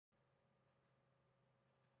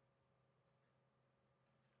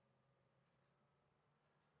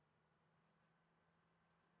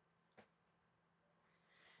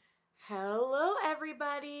Hello,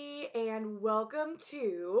 everybody, and welcome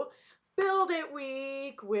to Build It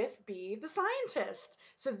Week with Be the Scientist.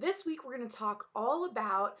 So, this week we're going to talk all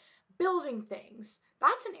about building things.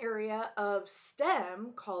 That's an area of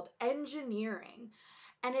STEM called engineering,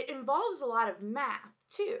 and it involves a lot of math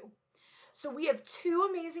too. So, we have two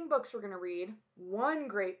amazing books we're going to read, one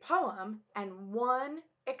great poem, and one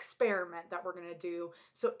experiment that we're going to do.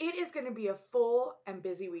 So, it is going to be a full and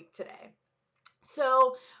busy week today.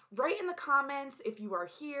 So write in the comments if you are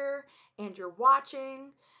here and you're watching.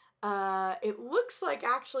 It looks like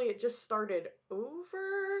actually it just started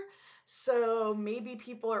over, so maybe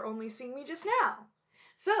people are only seeing me just now.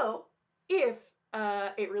 So if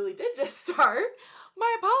it really did just start,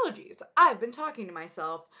 my apologies. I've been talking to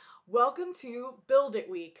myself. Welcome to Build It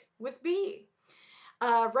Week with B.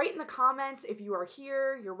 Write in the comments if you are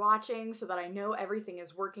here, you're watching, so that I know everything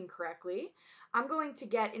is working correctly. I'm going to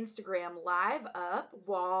get Instagram Live up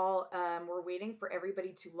while we're waiting for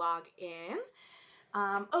everybody to log in.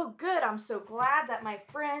 Oh, good. I'm so glad that my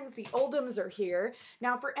friends, the Oldhams, are here.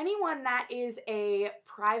 Now, for anyone that is a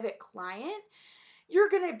private client, you're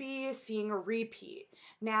going to be seeing a repeat.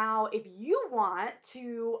 Now, if you want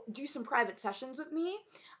to do some private sessions with me,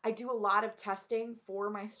 I do a lot of testing for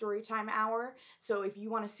my Storytime hour. So if you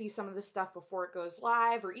want to see some of this stuff before it goes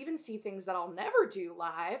live, or even see things that I'll never do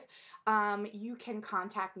live, you can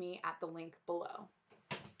contact me at the link below.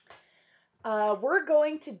 We're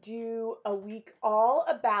going to do a week all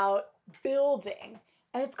about building,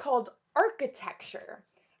 and it's called architecture.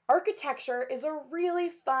 Architecture is a really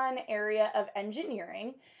fun area of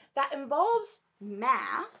engineering that involves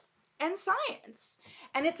math and science,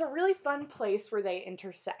 and it's a really fun place where they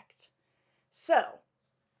intersect. So,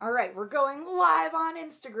 all right, we're going live on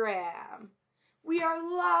Instagram. We are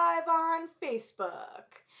live on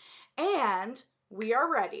Facebook, and we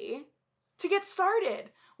are ready to get started.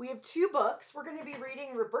 We have two books. We're going to be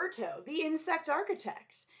reading Roberto, the Insect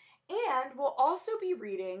Architect, and we'll also be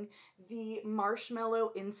reading the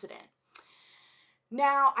Marshmallow Incident.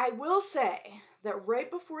 Now, I will say that right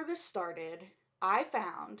before this started, I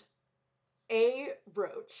found a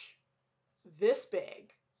roach this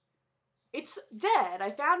big. It's dead.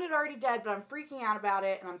 I found it already dead, but I'm freaking out about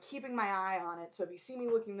it, and I'm keeping my eye on it. So if you see me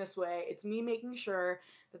looking this way, it's me making sure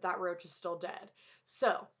that that roach is still dead. So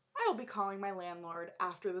I will be calling my landlord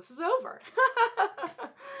after this is over.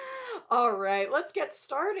 All right, let's get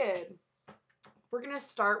started. We're going to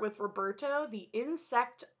start with Roberto, the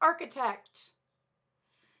Insect Architect.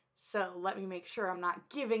 So let me make sure I'm not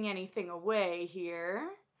giving anything away here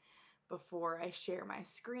before I share my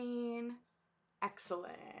screen.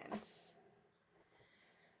 Excellent.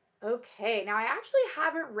 Okay, now I actually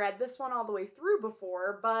haven't read this one all the way through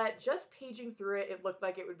before, but just paging through it, it looked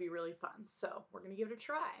like it would be really fun. So we're going to give it a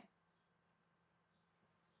try.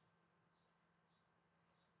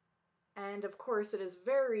 And of course, it is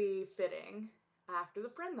very fitting after the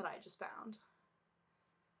friend that I just found.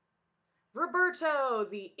 Roberto,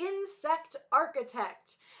 the Insect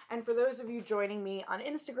Architect. And for those of you joining me on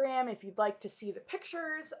Instagram, if you'd like to see the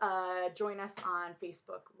pictures, join us on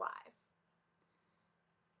Facebook Live.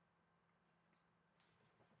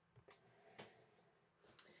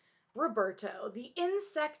 Roberto, the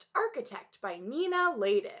Insect Architect by Nina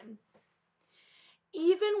Laden.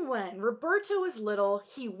 Even when Roberto was little,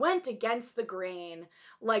 he went against the grain.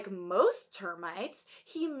 Like most termites,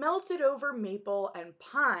 he melted over maple and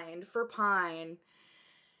pined for pine.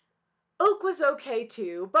 Oak was okay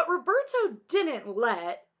too, but Roberto didn't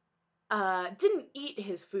eat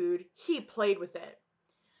his food, he played with it.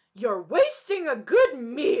 "You're wasting a good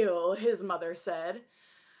meal," his mother said.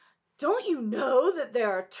 "Don't you know that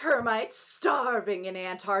there are termites starving in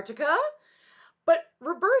Antarctica?" But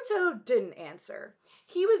Roberto didn't answer.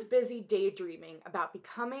 He was busy daydreaming about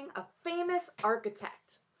becoming a famous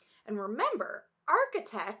architect. And remember,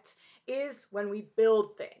 architect is when we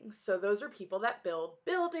build things. So those are people that build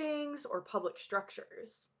buildings or public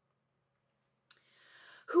structures.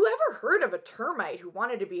 "Who ever heard of a termite who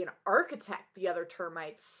wanted to be an architect?" the other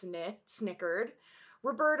termites snickered.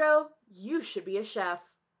 "Roberto, you should be a chef."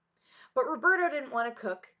 But Roberto didn't want to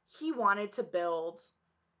cook. He wanted to build.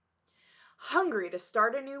 Hungry to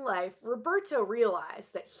start a new life, Roberto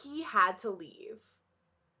realized that he had to leave.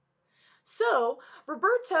 So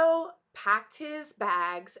Roberto packed his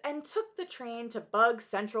bags and took the train to Bug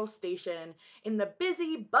Central Station in the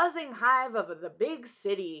busy, buzzing hive of the big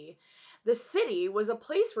city. The city was a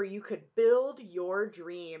place where you could build your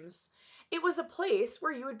dreams. It was a place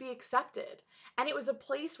where you would be accepted, and it was a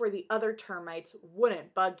place where the other termites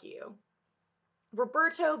wouldn't bug you.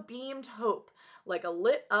 Roberto beamed hope like a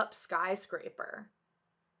lit-up skyscraper.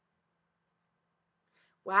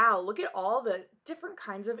 Wow, look at all the different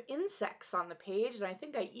kinds of insects on the page, and I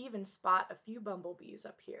think I even spot a few bumblebees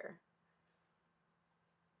up here.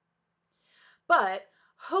 But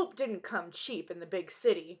hope didn't come cheap in the big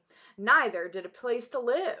city. Neither did a place to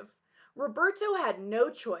live. Roberto had no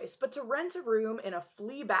choice but to rent a room in a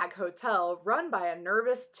flea bag hotel run by a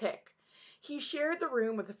nervous tick. He shared the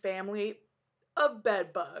room with a family of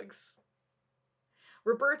bed bugs.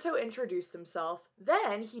 Roberto introduced himself.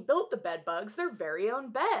 Then he built the bed bugs their very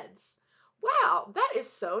own beds. Wow, that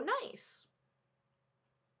is so nice.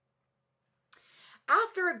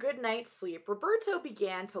 After a good night's sleep, Roberto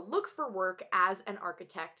began to look for work as an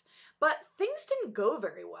architect, but things didn't go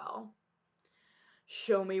very well.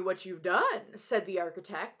 "Show me what you've done," said the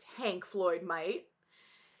architect, Hank Floyd Might.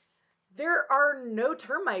 "There are no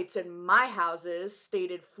termites in my houses,"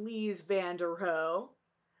 stated Fleas van der Rohe.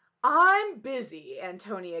 "I'm busy,"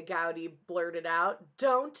 Antonia Gowdy blurted out.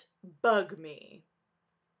 "Don't bug me."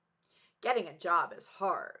 Getting a job is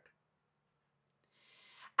hard.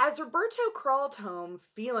 As Roberto crawled home,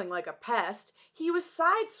 feeling like a pest, he was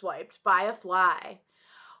sideswiped by a fly.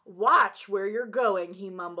 "Watch where you're going," he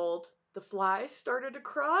mumbled. The fly started to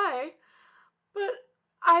cry. "But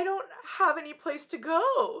I don't have any place to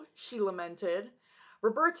go," she lamented.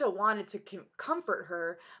 Roberto wanted to comfort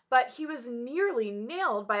her, but he was nearly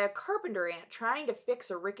nailed by a carpenter ant trying to fix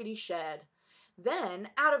a rickety shed. Then,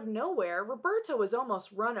 out of nowhere, Roberto was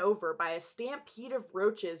almost run over by a stampede of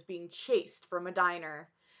roaches being chased from a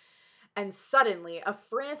diner. And suddenly a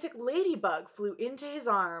frantic ladybug flew into his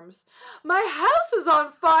arms. "My house is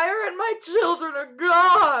on fire and my children are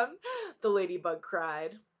gone," the ladybug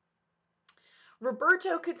cried.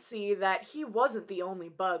 Roberto could see that he wasn't the only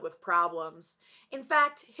bug with problems. In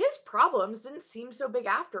fact, his problems didn't seem so big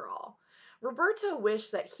after all. Roberto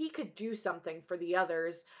wished that he could do something for the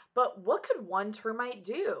others, but what could one termite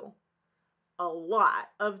do? "A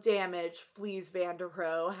lot of damage," Fleas van der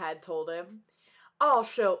Rohe had told him. "I'll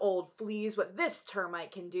show old Fleas what this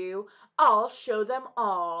termite can do. I'll show them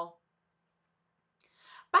all."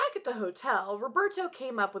 Back at the hotel, Roberto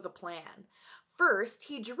came up with a plan. First,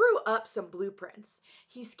 he drew up some blueprints.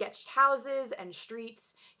 He sketched houses and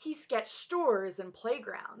streets. He sketched stores and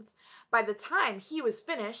playgrounds. By the time he was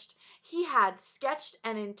finished, he had sketched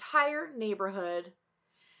an entire neighborhood.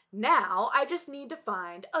 "Now I just need to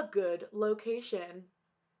find a good location."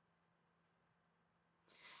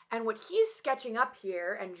 And what he's sketching up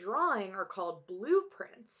here and drawing are called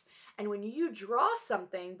blueprints. And when you draw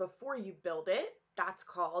something before you build it, that's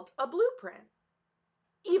called a blueprint,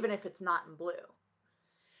 even if it's not in blue.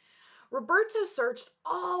 Roberto searched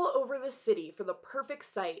all over the city for the perfect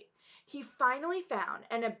site. He finally found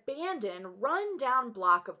an abandoned, run-down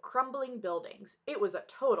block of crumbling buildings. It was a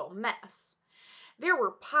total mess. There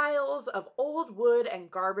were piles of old wood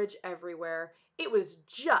and garbage everywhere. It was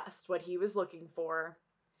just what he was looking for.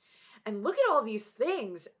 And look at all these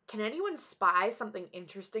things. Can anyone spy something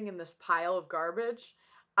interesting in this pile of garbage?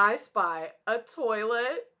 I spy a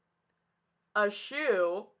toilet, a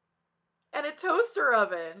shoe, and a toaster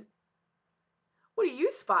oven. What do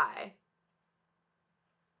you spy?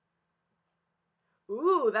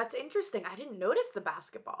 Ooh, that's interesting. I didn't notice the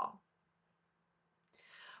basketball.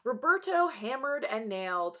 Roberto hammered and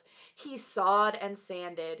nailed. He sawed and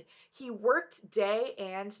sanded. He worked day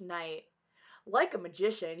and night. Like a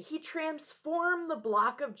magician, he transformed the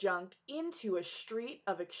block of junk into a street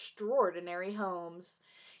of extraordinary homes.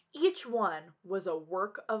 Each one was a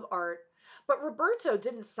work of art. But Roberto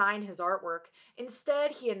didn't sign his artwork.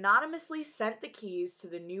 Instead, he anonymously sent the keys to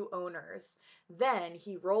the new owners. Then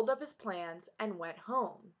he rolled up his plans and went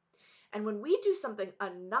home. And when we do something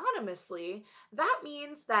anonymously, that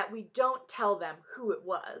means that we don't tell them who it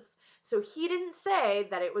was. So he didn't say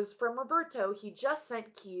that it was from Roberto, he just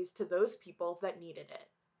sent keys to those people that needed it.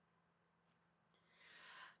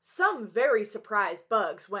 Some very surprised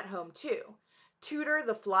bugs went home too. Tooter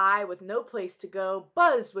the fly, with no place to go,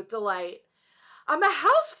 buzzed with delight. "I'm a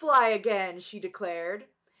housefly again," she declared.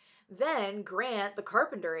 Then Grant, the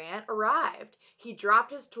carpenter ant, arrived. He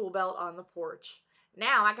dropped his tool belt on the porch.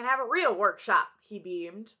 "Now I can have a real workshop," he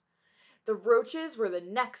beamed. The roaches were the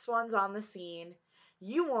next ones on the scene.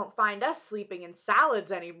 "You won't find us sleeping in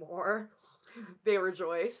salads anymore," they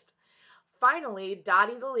rejoiced. Finally,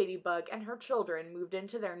 Dottie the ladybug and her children moved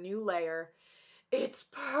into their new lair. "It's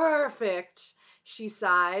perfect," she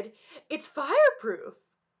sighed. "It's fireproof."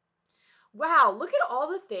 Wow, look at all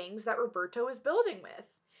the things that Roberto is building with.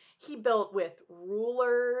 He built with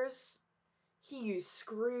rulers, he used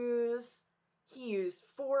screws, he used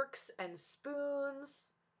forks and spoons.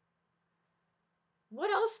 What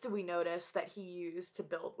else do we notice that he used to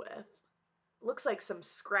build with? Looks like some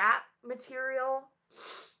scrap material.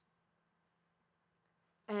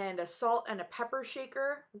 And a salt and a pepper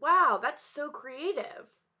shaker. Wow, that's so creative.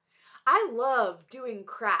 I love doing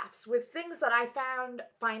crafts with things that I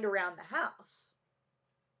find around the house.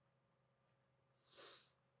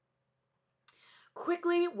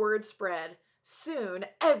 Quickly, word spread. Soon,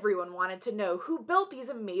 everyone wanted to know who built these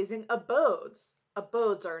amazing abodes.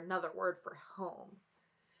 Abodes are another word for home.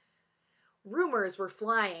 Rumors were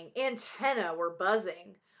flying, antennae were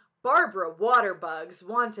buzzing. Barbara Waterbugs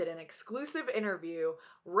wanted an exclusive interview.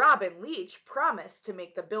 Robin Leach promised to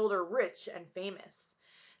make the builder rich and famous.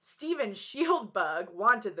 Stephen Shieldbug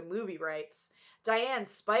wanted the movie rights. Diane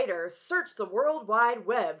Spider searched the World Wide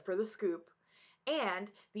Web for the scoop. And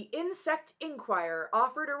the Insect Inquirer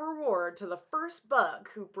offered a reward to the first bug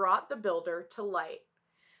who brought the builder to light.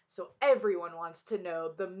 So everyone wants to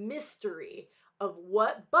know the mystery of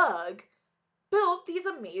what bug built these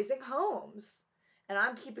amazing homes. And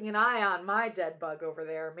I'm keeping an eye on my dead bug over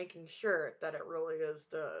there, making sure that it really is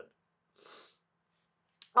dead.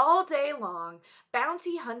 All day long,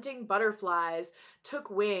 bounty hunting butterflies took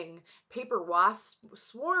wing, paper wasps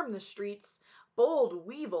swarmed the streets, bold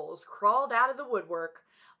weevils crawled out of the woodwork,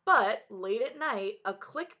 but late at night, a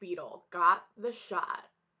click beetle got the shot.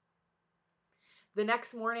 The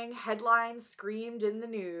next morning, headlines screamed in the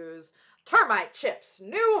news, "Termite chips,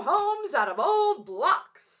 new homes out of old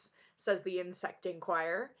blocks," says the Insect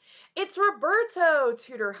Inquirer. "It's Roberto,"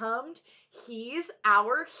 Tudor hummed. "He's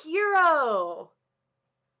our hero."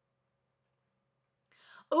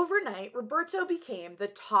 Overnight, Roberto became the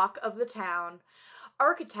talk of the town.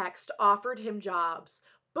 Architects offered him jobs.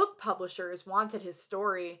 Book publishers wanted his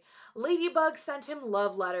story. Ladybugs sent him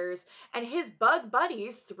love letters, and his bug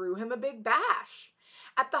buddies threw him a big bash.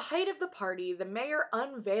 At the height of the party, the mayor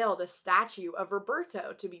unveiled a statue of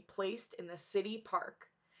Roberto to be placed in the city park.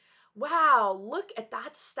 Wow, look at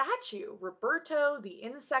that statue, Roberto the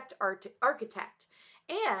insect architect.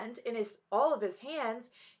 And in all of his hands,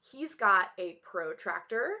 he's got a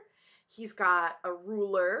protractor, he's got a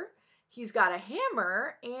ruler, he's got a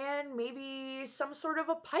hammer, and maybe some sort of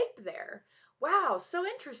a pipe there. Wow, so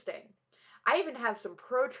interesting. I even have some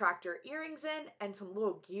protractor earrings in and some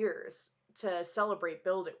little gears to celebrate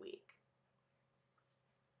Build It Week.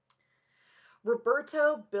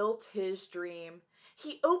 Roberto built his dream.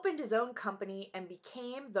 He opened his own company and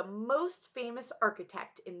became the most famous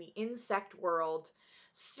architect in the insect world.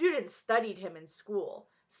 Students studied him in school.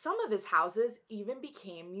 Some of his houses even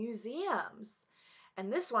became museums.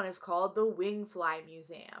 And this one is called the Wingfly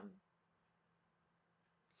Museum.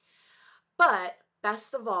 But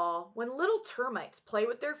best of all, when little termites play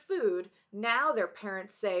with their food, now their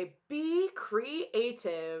parents say, "Be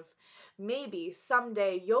creative." Maybe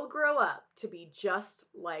someday you'll grow up to be just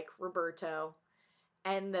like Roberto.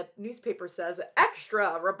 And the newspaper says,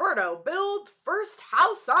 "Extra! Roberto builds first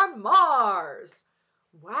house on Mars."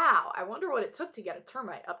 Wow, I wonder what it took to get a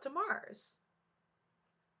termite up to Mars.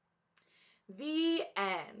 The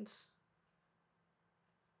end.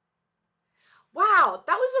 Wow,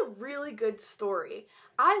 that was a really good story.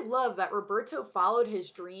 I love that Roberto followed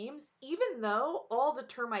his dreams, even though all the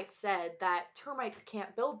termites said that termites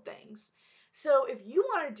can't build things. So if you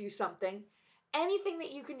want to do something, anything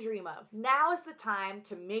that you can dream of, now is the time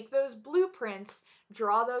to make those blueprints,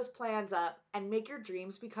 draw those plans up, and make your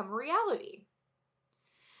dreams become a reality.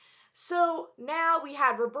 So now we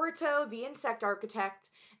had Roberto, the insect architect,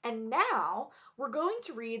 and now we're going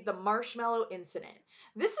to read the Marshmallow Incident.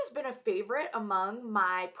 This has been a favorite among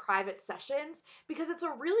my private sessions because it's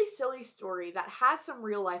a really silly story that has some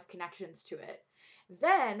real life connections to it.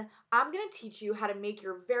 Then I'm going to teach you how to make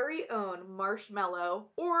your very own marshmallow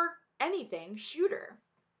or anything shooter.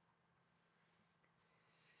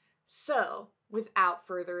 So without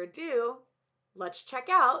further ado, let's check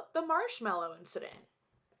out the Marshmallow Incident.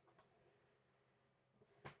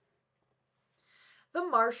 The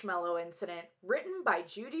Marshmallow Incident, written by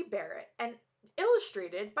Judi Barrett and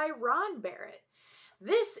illustrated by Ron Barrett.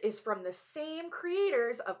 This is from the same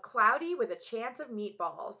creators of Cloudy with a Chance of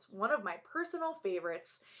Meatballs, one of my personal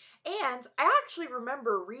favorites. And I actually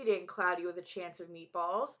remember reading Cloudy with a Chance of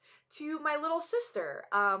Meatballs to my little sister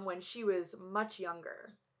when she was much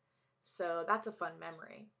younger. So that's a fun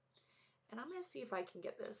memory. And I'm going to see if I can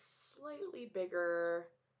get this slightly bigger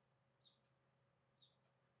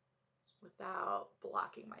without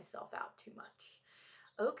blocking myself out too much.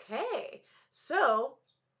 Okay, so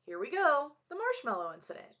here we go, the Marshmallow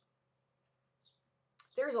Incident.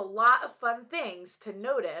 There's a lot of fun things to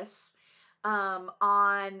notice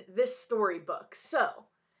on this storybook, so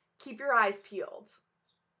keep your eyes peeled.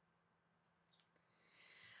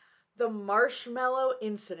 The Marshmallow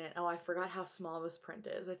Incident. Oh, I forgot how small this print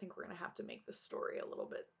is. I think we're going to have to make the story a little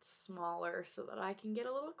bit smaller so that I can get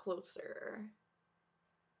a little closer.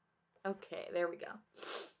 Okay, there we go.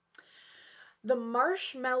 The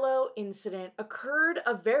Marshmallow Incident occurred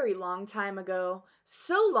a very long time ago,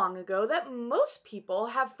 so long ago that most people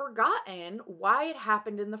have forgotten why it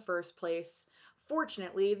happened in the first place.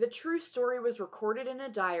 Fortunately, the true story was recorded in a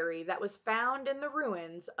diary that was found in the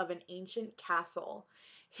ruins of an ancient castle,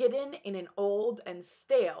 hidden in an old and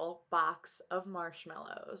stale box of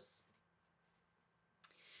marshmallows.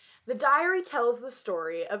 The diary tells the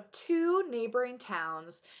story of two neighboring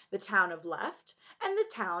towns, the town of Left and the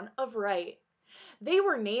town of Right. They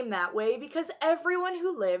were named that way because everyone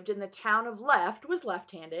who lived in the town of Left was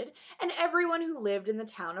left-handed, and everyone who lived in the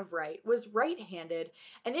town of Right was right-handed,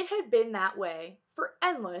 and it had been that way for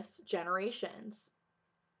endless generations.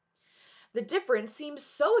 The difference seemed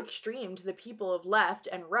so extreme to the people of Left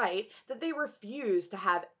and Right that they refused to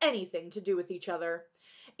have anything to do with each other.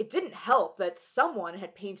 It didn't help that someone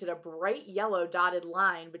had painted a bright yellow dotted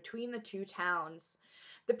line between the two towns.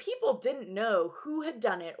 The people didn't know who had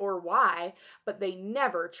done it or why, but they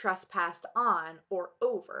never trespassed on or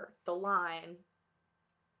over the line.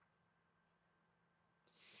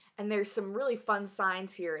 And there's some really fun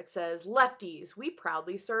signs here. It says, "Lefties, we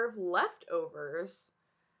proudly serve leftovers."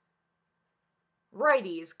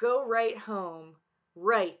 "Righties, go right home.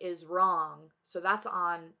 Right is wrong." So that's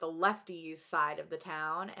on the lefties side of the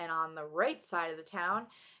town, and on the right side of the town,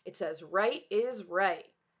 it says right is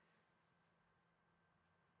right.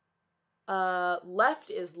 Left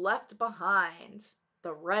is left behind.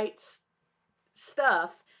 The right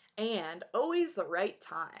stuff and always the right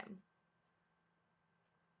time.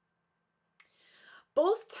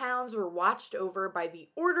 Both towns were watched over by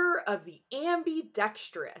the Order of the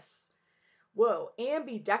Ambidextrous. Whoa,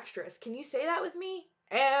 ambidextrous. Can you say that with me?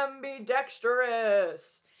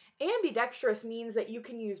 Ambidextrous. Ambidextrous means that you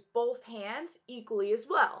can use both hands equally as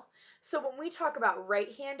well. So when we talk about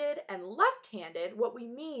right-handed and left-handed, what we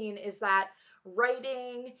mean is that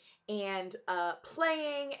writing and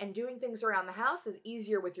playing and doing things around the house is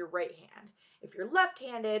easier with your right hand. If you're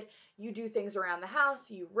left-handed, you do things around the house,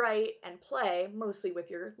 you write and play mostly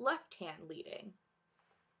with your left hand leading.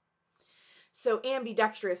 So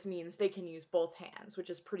ambidextrous means they can use both hands, which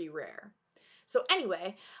is pretty rare. So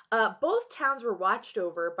anyway, both towns were watched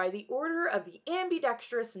over by the Order of the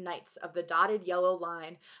Ambidextrous Knights of the Dotted Yellow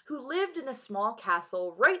Line, who lived in a small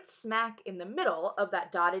castle right smack in the middle of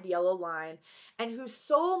that dotted yellow line, and whose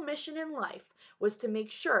sole mission in life was to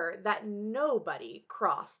make sure that nobody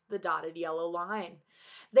crossed the dotted yellow line.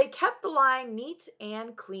 They kept the line neat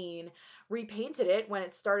and clean, repainted it when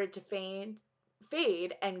it started to fade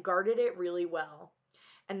and guarded it really well.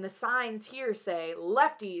 And the signs here say,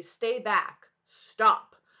 "Lefties, stay back.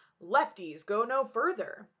 Stop. Lefties, go no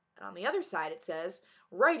further." And on the other side it says,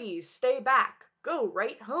 "Righties, stay back. Go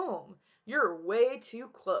right home. You're way too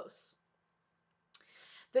close."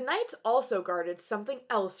 The knights also guarded something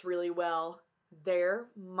else really well, their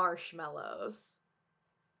marshmallows.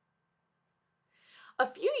 A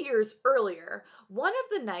few years earlier, one of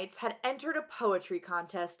the knights had entered a poetry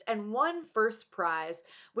contest and won first prize,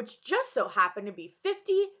 which just so happened to be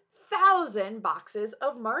 50,000 boxes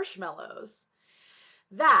of marshmallows.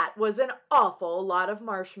 That was an awful lot of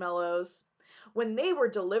marshmallows. When they were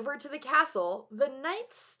delivered to the castle, the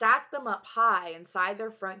knights stacked them up high inside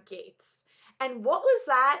their front gates. And what was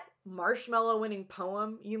that marshmallow-winning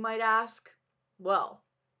poem, you might ask? Well,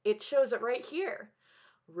 it shows it right here.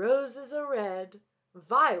 "Roses are red,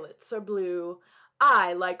 violets are blue.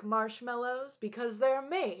 I like marshmallows because they're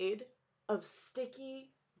made of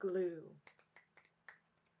sticky glue."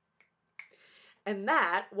 And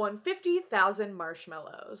that won 50,000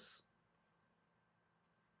 marshmallows.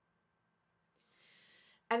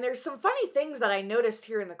 And there's some funny things that I noticed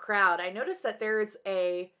here in the crowd. I noticed that there's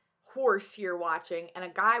a horse here watching and a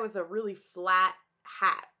guy with a really flat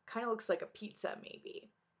hat. Kind of looks like a pizza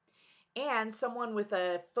maybe. And someone with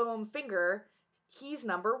a foam finger, he's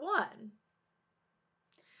number 1.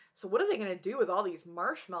 So what are they going to do with all these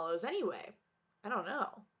marshmallows anyway? I don't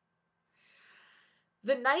know.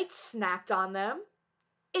 The knights snacked on them,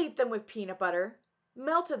 ate them with peanut butter,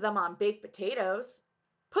 melted them on baked potatoes,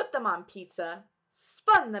 put them on pizza,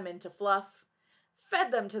 spun them into fluff,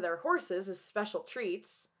 fed them to their horses as special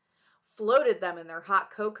treats, floated them in their hot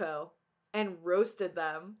cocoa, and roasted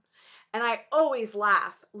them. And I always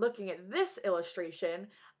laugh looking at this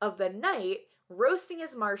illustration of the knight roasting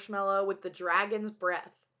his marshmallow with the dragon's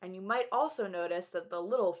breath. And you might also notice that the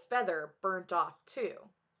little feather burnt off too.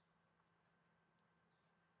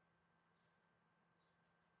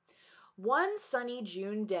 One sunny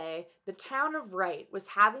June day, the town of Wright was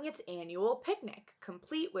having its annual picnic,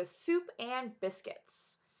 complete with soup and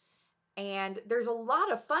biscuits. And there's a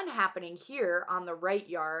lot of fun happening here on the Wright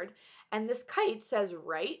yard, and this kite says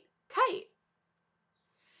Wright Kite.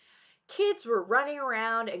 Kids were running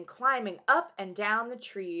around and climbing up and down the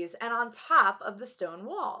trees and on top of the stone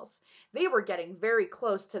walls. They were getting very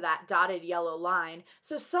close to that dotted yellow line,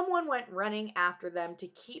 so someone went running after them to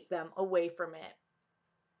keep them away from it.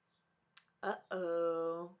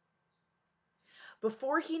 Uh-oh.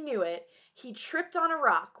 Before he knew it, he tripped on a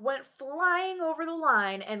rock, went flying over the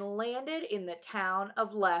line, and landed in the town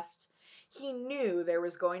of Left. He knew there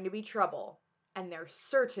was going to be trouble, and there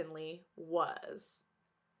certainly was.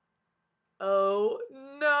 Oh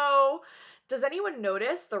no! Does anyone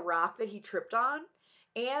notice the rock that he tripped on?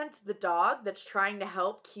 And the dog that's trying to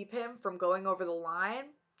help keep him from going over the line?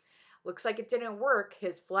 Looks like it didn't work.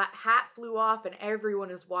 His flat hat flew off, and everyone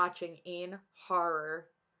is watching in horror.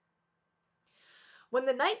 When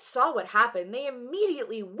the knights saw what happened, they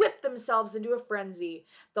immediately whipped themselves into a frenzy.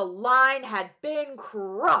 The line had been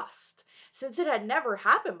crossed. Since it had never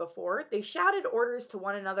happened before, they shouted orders to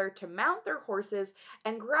one another to mount their horses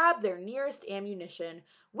and grab their nearest ammunition,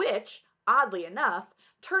 which, oddly enough,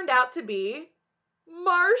 turned out to be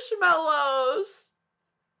marshmallows.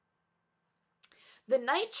 The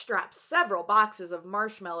knights strapped several boxes of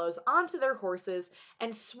marshmallows onto their horses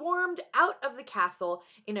and swarmed out of the castle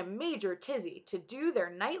in a major tizzy to do their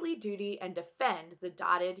knightly duty and defend the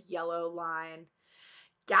dotted yellow line.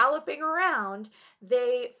 Galloping around,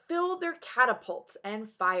 they filled their catapults and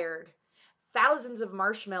fired thousands of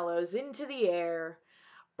marshmallows into the air.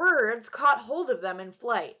 Birds caught hold of them in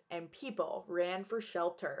flight, and people ran for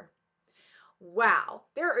shelter. Wow,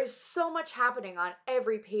 there is so much happening on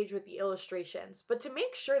every page with the illustrations, but to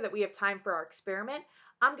make sure that we have time for our experiment,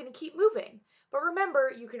 I'm going to keep moving. But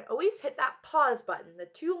remember, you can always hit that pause button, the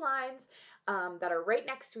two lines that are right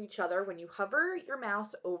next to each other. When you hover your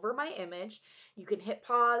mouse over my image, you can hit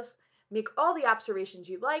pause, make all the observations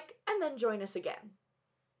you like, and then join us again.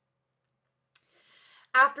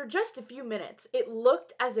 After just a few minutes, it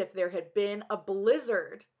looked as if there had been a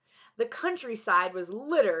blizzard. The countryside was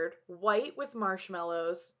littered white with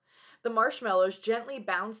marshmallows. The marshmallows gently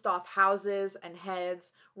bounced off houses and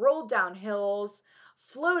heads, rolled down hills,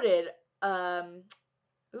 floated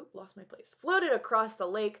floated across the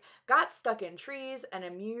lake, got stuck in trees, and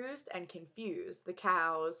amused and confused the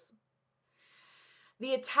cows.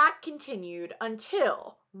 The attack continued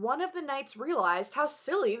until one of the knights realized how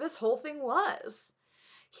silly this whole thing was.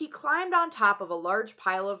 He climbed on top of a large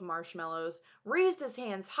pile of marshmallows, raised his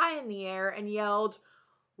hands high in the air, and yelled,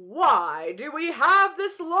 "Why do we have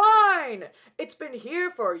this line? It's been here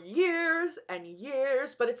for years and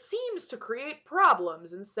years, but it seems to create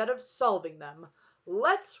problems instead of solving them.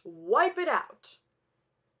 Let's wipe it out."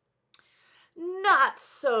 "Not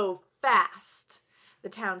so fast," the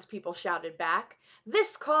townspeople shouted back.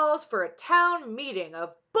 "This calls for a town meeting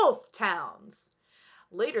of both towns."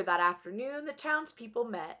 Later that afternoon, the townspeople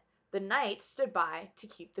met. The knights stood by to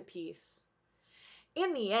keep the peace.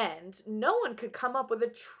 In the end, no one could come up with a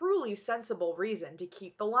truly sensible reason to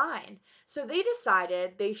keep the line, so they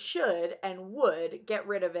decided they should and would get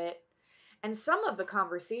rid of it. And some of the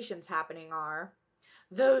conversations happening are,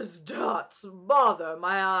 "Those dots bother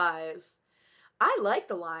my eyes." "I like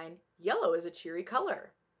the line. Yellow is a cheery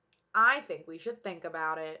color." "I think we should think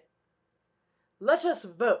about it." "Let us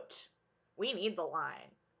vote." "We need the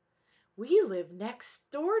line." "We live next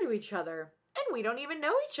door to each other, and we don't even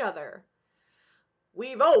know each other."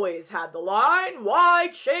 "We've always had the line. Why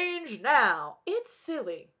change now? It's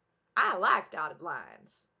silly. I like dotted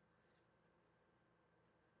lines."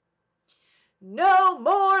 "No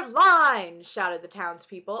more lines!" shouted the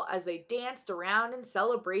townspeople as they danced around in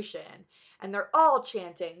celebration. And they're all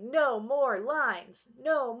chanting, "No more lines!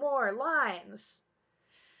 No more lines!"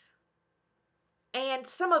 And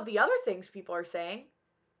some of the other things people are saying,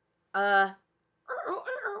 no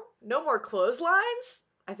more clotheslines?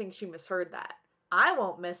 I think she misheard that. I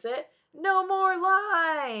won't miss it. No more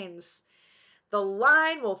lines. The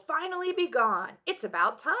line will finally be gone. It's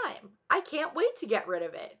about time. I can't wait to get rid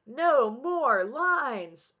of it. No more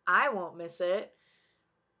lines. I won't miss it.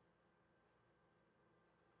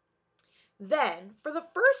 Then, for the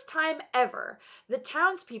first time ever, the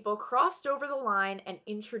townspeople crossed over the line and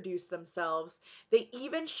introduced themselves. They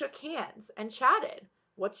even shook hands and chatted.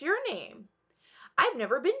 "What's your name?" "I've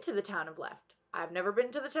never been to the town of Left." "I've never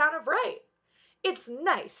been to the town of Right." "It's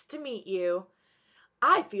nice to meet you."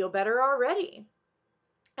 "I feel better already."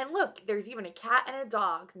 And look, there's even a cat and a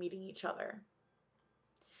dog meeting each other.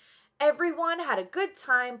 Everyone had a good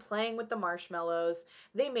time playing with the marshmallows.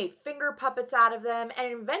 They made finger puppets out of them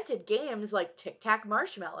and invented games like Tic-Tac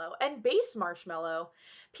Marshmallow and Base Marshmallow.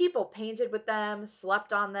 People painted with them,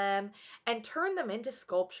 slept on them, and turned them into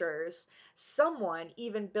sculptures. Someone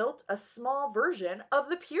even built a small version of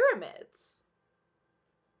the pyramids.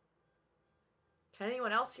 Can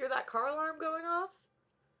anyone else hear that car alarm going off?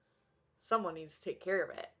 Someone needs to take care of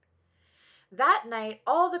it. That night,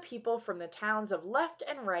 all the people from the towns of left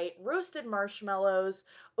and right roasted marshmallows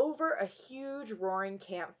over a huge roaring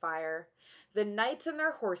campfire. The knights and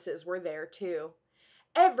their horses were there too.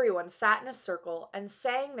 Everyone sat in a circle and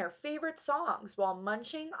sang their favorite songs while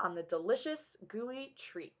munching on the delicious, gooey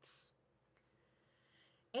treats.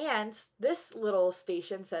 And this little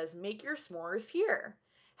station says, make your s'mores here.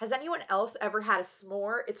 Has anyone else ever had a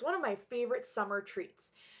s'more? It's one of my favorite summer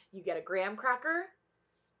treats. You get a graham cracker,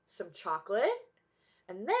 some chocolate,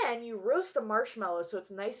 and then you roast a marshmallow so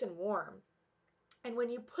it's nice and warm. And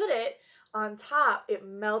when you put it on top, it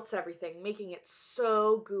melts everything, making it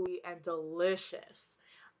so gooey and delicious.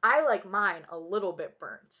 I like mine a little bit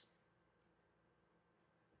burnt.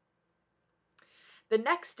 The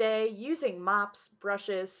next day, using mops,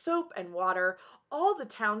 brushes, soap, and water, all the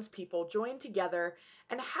townspeople joined together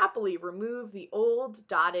and happily removed the old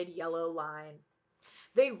dotted yellow line.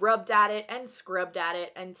 They rubbed at it and scrubbed at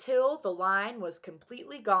it until the line was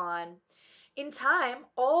completely gone. In time,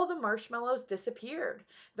 all the marshmallows disappeared.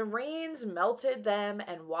 The rains melted them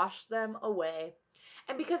and washed them away.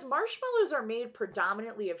 And because marshmallows are made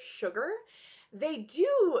predominantly of sugar, they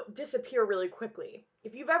do disappear really quickly.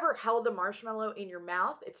 If you've ever held a marshmallow in your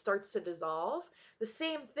mouth, it starts to dissolve. The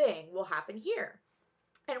same thing will happen here.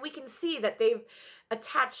 And we can see that they've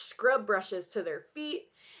attached scrub brushes to their feet.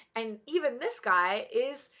 And even this guy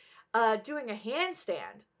is doing a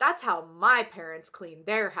handstand. That's how my parents cleaned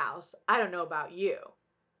their house. I don't know about you.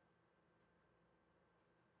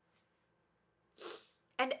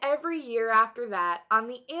 And every year after that, on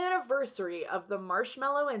the anniversary of the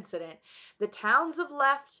marshmallow incident, the towns of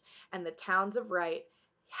left and the towns of right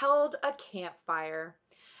held a campfire.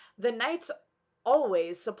 The knights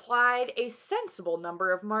always supplied a sensible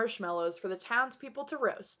number of marshmallows for the townspeople to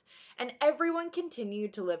roast, and everyone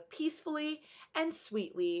continued to live peacefully and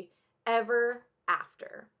sweetly ever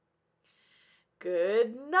after.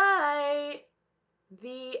 Good night.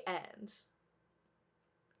 The end.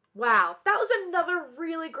 Wow, that was another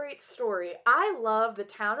really great story. I love the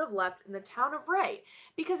town of left and the town of right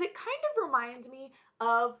because it kind of reminds me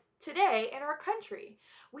of today in our country.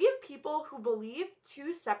 We have people who believe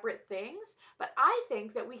two separate things, but I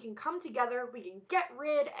think that we can come together, we can get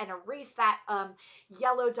rid and erase that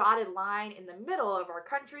yellow dotted line in the middle of our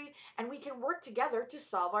country, and we can work together to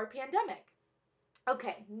solve our pandemic.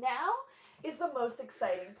 Okay, now is the most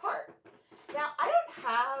exciting part. Now, I don't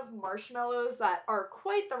have marshmallows that are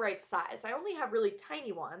quite the right size. I only have really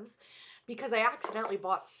tiny ones because I accidentally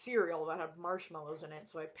bought cereal that had marshmallows in it,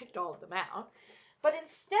 so I picked all of them out. But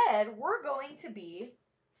instead, we're going to be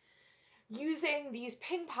using these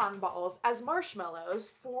ping pong balls as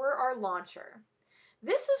marshmallows for our launcher.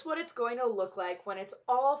 This is what it's going to look like when it's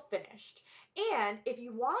all finished. And if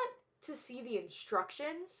you want to see the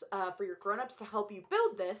instructions for your grown-ups to help you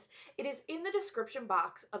build this, it is in the description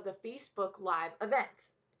box of the Facebook Live event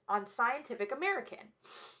on Scientific American.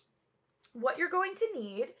 What you're going to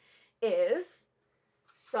need is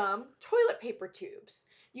some toilet paper tubes.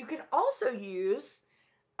 You can also use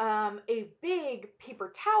a big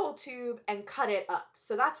paper towel tube and cut it up.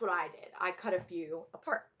 So that's what I did. I cut a few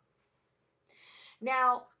apart.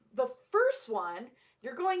 Now, the first one,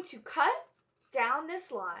 you're going to cut down this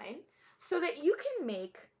line so that you can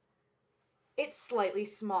make it slightly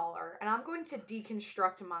smaller. And I'm going to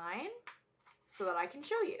deconstruct mine so that I can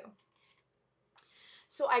show you.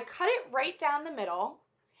 So I cut it right down the middle,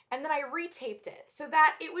 and then I retaped it so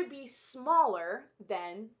that it would be smaller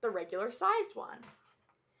than the regular sized one.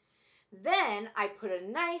 Then I put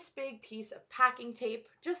a nice big piece of packing tape,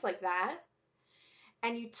 just like that,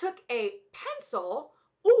 and you took a pencil,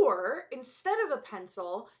 or instead of a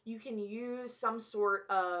pencil, you can use some sort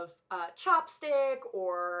of chopstick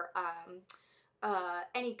or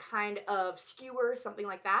any kind of skewer, something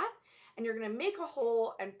like that. And you're going to make a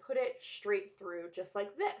hole and put it straight through just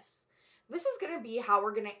like this. This is going to be how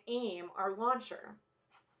we're going to aim our launcher.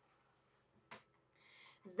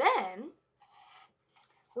 Then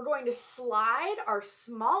we're going to slide our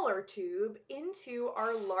smaller tube into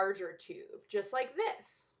our larger tube, just like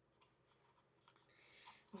this.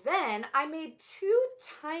 Then I made two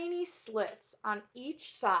tiny slits on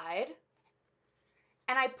each side,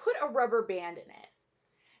 and I put a rubber band in it.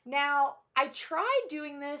 Now, I tried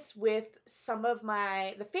doing this with some of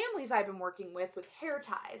the families I've been working with hair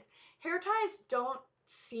ties. Hair ties don't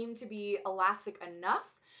seem to be elastic enough.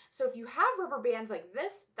 So if you have rubber bands like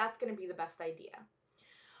this, that's going to be the best idea.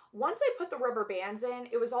 Once I put the rubber bands in,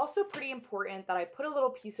 it was also pretty important that I put a little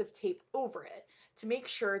piece of tape over it to make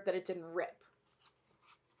sure that it didn't rip.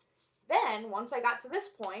 Then, once I got to this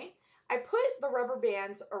point, I put the rubber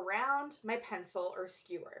bands around my pencil or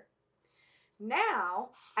skewer. Now,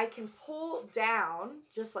 I can pull down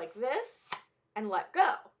just like this and let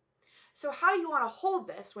go. So how you want to hold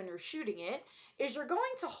this when you're shooting it is you're going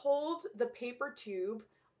to hold the paper tube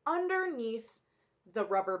underneath the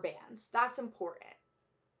rubber bands. That's important.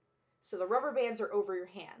 So the rubber bands are over your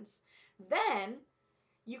hands. Then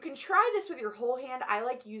you can try this with your whole hand. I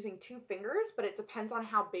like using 2 fingers, but it depends on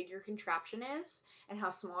how big your contraption is and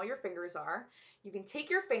how small your fingers are. You can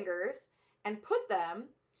take your fingers and put them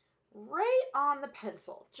right on the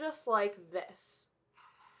pencil, just like this.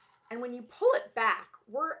 And when you pull it back,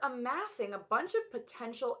 we're amassing a bunch of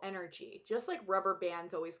potential energy, just like rubber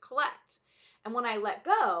bands always collect. And when I let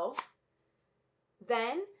go,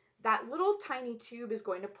 then that little tiny tube is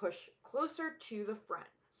going to push closer to the front.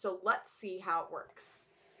 So let's see how it works.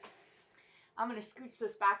 I'm going to scooch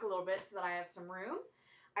this back a little bit so that I have some room.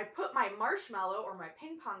 I put my marshmallow or my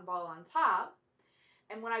ping pong ball on top.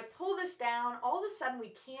 And when I pull this down, all of a sudden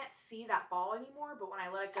we can't see that ball anymore. But when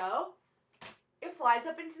I let it go, it flies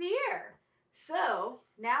up into the air. So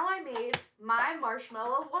now I made my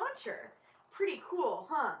marshmallow launcher. Pretty cool,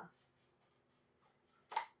 huh?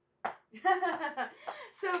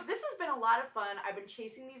 So this has been a lot of fun. I've been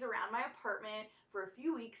chasing these around my apartment for a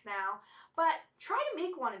few weeks now, but try to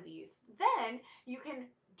make one of these. Then you can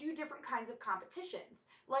do different kinds of competitions.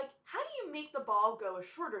 Like, how do you make the ball go a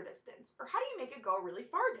shorter distance? Or how do you make it go a really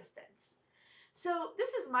far distance? So this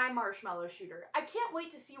is my marshmallow shooter. I can't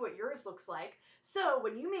wait to see what yours looks like. So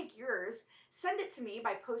when you make yours, send it to me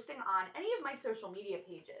by posting on any of my social media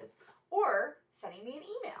pages or sending me an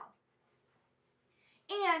email.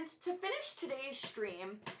 And to finish today's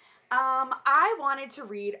stream, I wanted to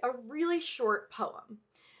read a really short poem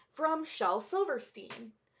from Shel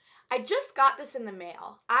Silverstein. I just got this in the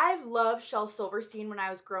mail. I loved Shel Silverstein when I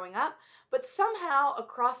was growing up, but somehow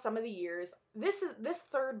across some of the years, this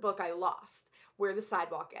 3rd book I lost, Where the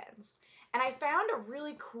Sidewalk Ends. And I found a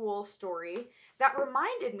really cool story that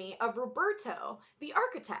reminded me of Roberto, the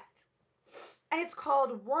architect. And it's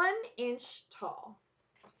called 1 Inch Tall.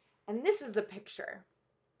 And this is the picture.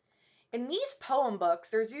 In these poem books,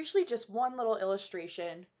 there's usually just one little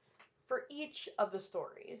illustration for each of the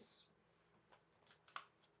stories.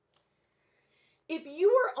 If you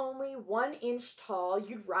were only 1 inch tall,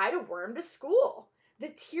 you'd ride a worm to school. The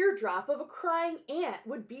teardrop of a crying ant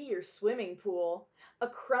would be your swimming pool. A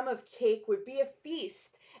crumb of cake would be a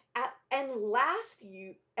feast and last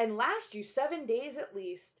you 7 days at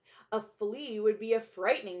least. A flea would be a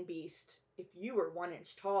frightening beast if you were 1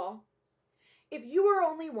 inch tall. If you were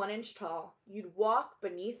only 1 inch tall, you'd walk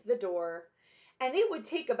beneath the door, and it would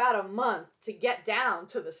take about a month to get down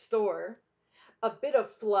to the store. A bit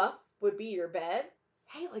of fluff would be your bed.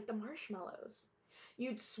 Hey, like the marshmallows.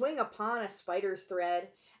 You'd swing upon a spider's thread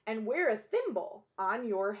and wear a thimble on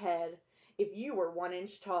your head if you were 1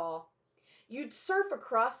 inch tall. You'd surf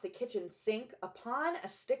across the kitchen sink upon a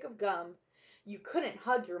stick of gum. You couldn't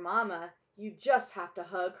hug your mama, you'd just have to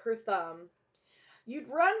hug her thumb. You'd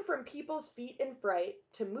run from people's feet in fright.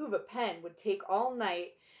 To move a pen would take all night.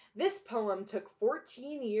 This poem took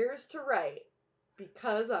 14 years to write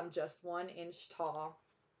because I'm just 1 inch tall.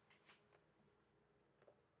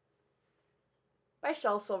 By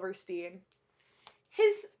Shel Silverstein.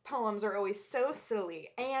 His poems are always so silly,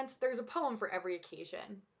 and there's a poem for every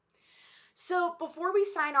occasion. So before we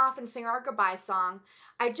sign off and sing our goodbye song,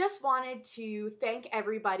 I just wanted to thank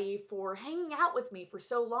everybody for hanging out with me for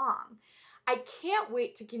so long. I can't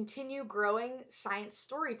wait to continue growing Science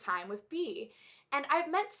Storytime with B, and I've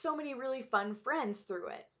met so many really fun friends through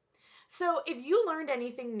it. So if you learned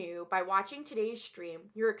anything new by watching today's stream,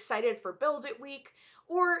 you're excited for Build It Week,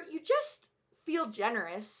 or you just feel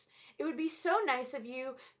generous, it would be so nice of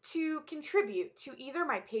you to contribute to either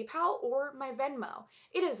my PayPal or my Venmo.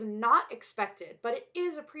 It is not expected, but it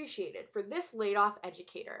is appreciated for this laid-off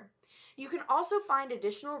educator. You can also find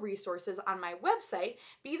additional resources on my website,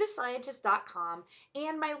 BeTheScientist.com,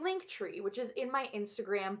 and my link tree, which is in my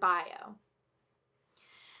Instagram bio.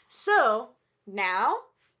 So, now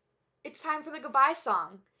it's time for the goodbye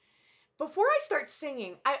song. Before I start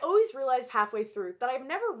singing, I always realize halfway through that I've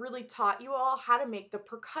never really taught you all how to make the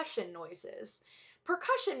percussion noises.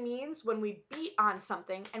 Percussion means when we beat on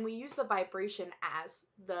something and we use the vibration as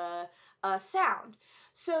the sound.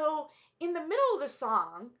 So in the middle of the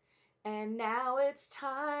song, and now it's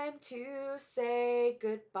time to say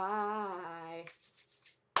goodbye,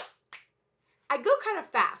 I go kind of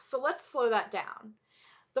fast, so let's slow that down.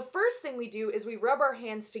 The first thing we do is we rub our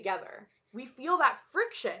hands together. We feel that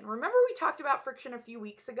friction. Remember we talked about friction a few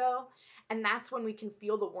weeks ago? And that's when we can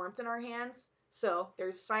feel the warmth in our hands. So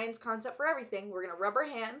there's a science concept for everything. We're going to rub our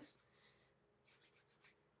hands,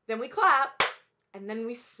 then we clap, and then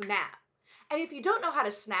we snap. And if you don't know how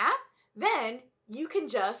to snap, then you can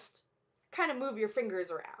just kind of move your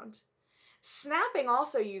fingers around. Snapping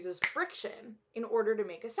also uses friction in order to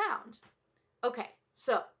make a sound. Okay,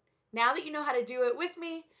 so now that you know how to do it with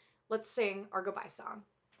me, let's sing our goodbye song.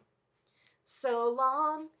 So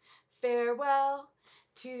long, farewell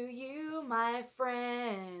to you, my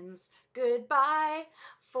friends. Goodbye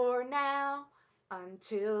for now,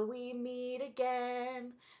 until we meet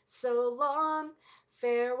again. So long,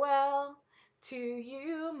 farewell to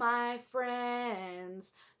you, my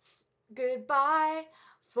friends. Goodbye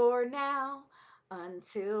for now,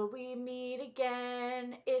 until we meet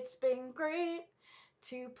again. It's been great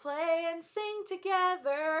to play and sing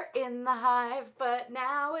together in the hive, but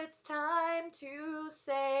now it's time to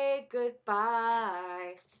say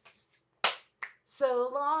goodbye. So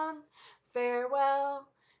long, farewell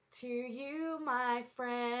to you, my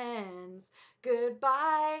friends.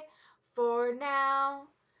 Goodbye for now,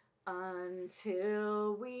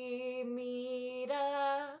 until we meet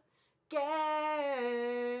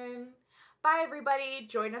again. Bye, everybody.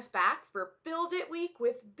 Join us back for Build It Week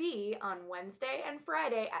with B on Wednesday and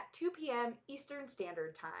Friday at 2 p.m. Eastern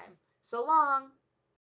Standard Time. So long.